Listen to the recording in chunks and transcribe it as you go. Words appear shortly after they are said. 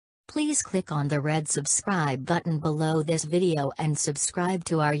Please click on the red subscribe button below this video and subscribe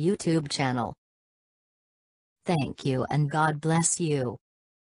to our YouTube channel. Thank you and God bless you.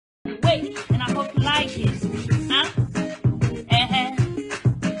 Wait, and I hope you like it. Huh?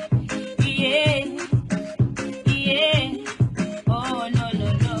 Yeah. Yeah. Oh, no,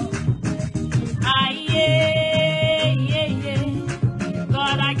 no, no. Yeah.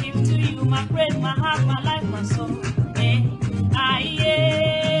 God, I give to you my praise, my heart, my life, my soul. Yeah.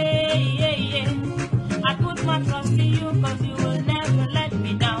 I put my trust in you because you will never let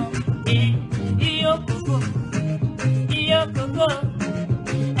me down. Yo,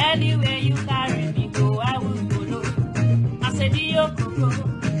 anywhere you carry me go, I will follow. I said, Iyo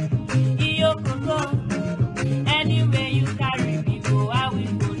Koko. Anywhere you carry me go, I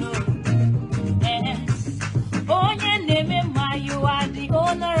will follow. Onye name my, you are the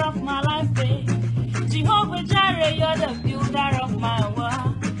owner of my life. Jehovah Jireh, you're the builder of my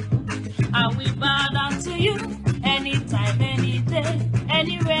world. I will bow down to you anytime, any day,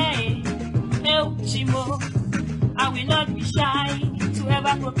 anywhere. El Chimo, I will not be shy to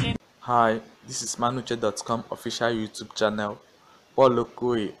ever proclaim. Hi, this is manuche.com official YouTube channel.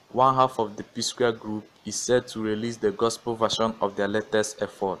 Okoye, one half of the PSquare group, is set to release the gospel version of their latest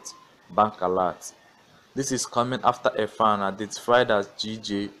effort, Bank Alert. This is coming after a fan identified as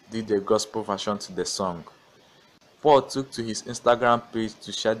GJ did the gospel version to the song. Paul took to his Instagram page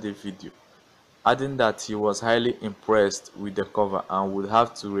to share the video, adding that he was highly impressed with the cover and would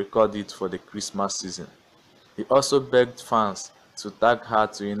have to record it for the Christmas season. He also begged fans to tag her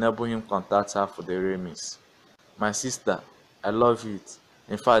to enable him contact her for the remix. My sister, I love it.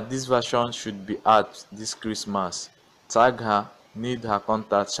 In fact, this version should be out this Christmas. Tag her, need her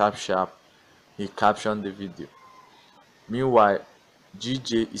contact sharp. He captioned the video. Meanwhile,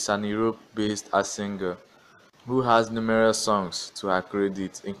 GJ is an Europe-based singer who has numerous songs to her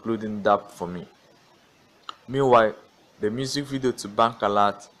credit, including Dap For Me. Meanwhile, the music video to Bank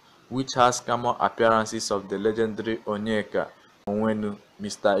Alert, which has cameo appearances of the legendary Onyeka Onwenu,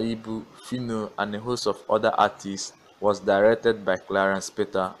 Mr. Ibu, Fino, and a host of other artists, was directed by Clarence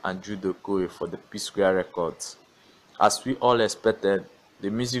Peter and Jude Okoye for the PSquare Records. As we all expected, the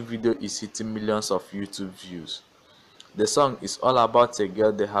music video is hitting millions of YouTube views. The song is all about a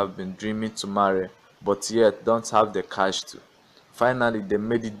girl they have been dreaming to marry, but yet don't have the cash to. Finally, they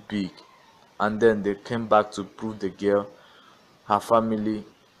made it big, and then they came back to prove the girl, her family,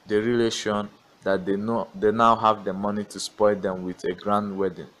 the relation, that they now have the money to spoil them with a grand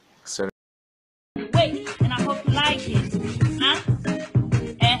wedding. Wait, and I hope you like it. Huh?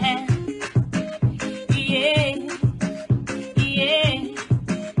 Yeah.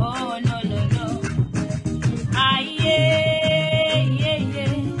 Oh, no. Yeah.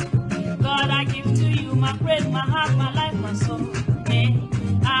 God, I give to you my praise, my heart, my life, my soul. Yeah.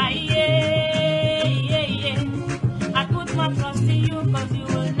 I put my trust in you because you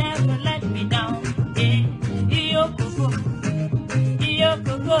will never let me down. Iyo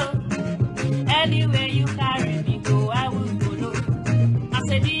Koko. Anywhere you carry me go, I will follow. I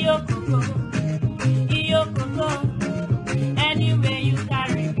said, Iyo Koko. Anywhere you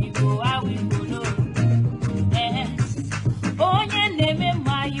carry me go, I will follow. Onye name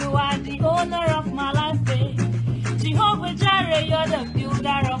my, you are the owner of my life. Jehovah Jireh, you're the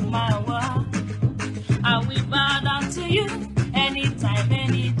builder of my world. I will bow down to you anytime,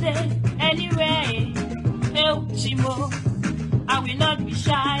 any day, anywhere. El Chimo, I will not be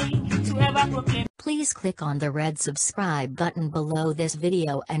shy to ever proclaim. Please click on the red subscribe button below this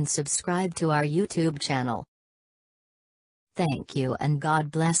video and subscribe to our YouTube channel. Thank you and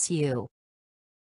God bless you.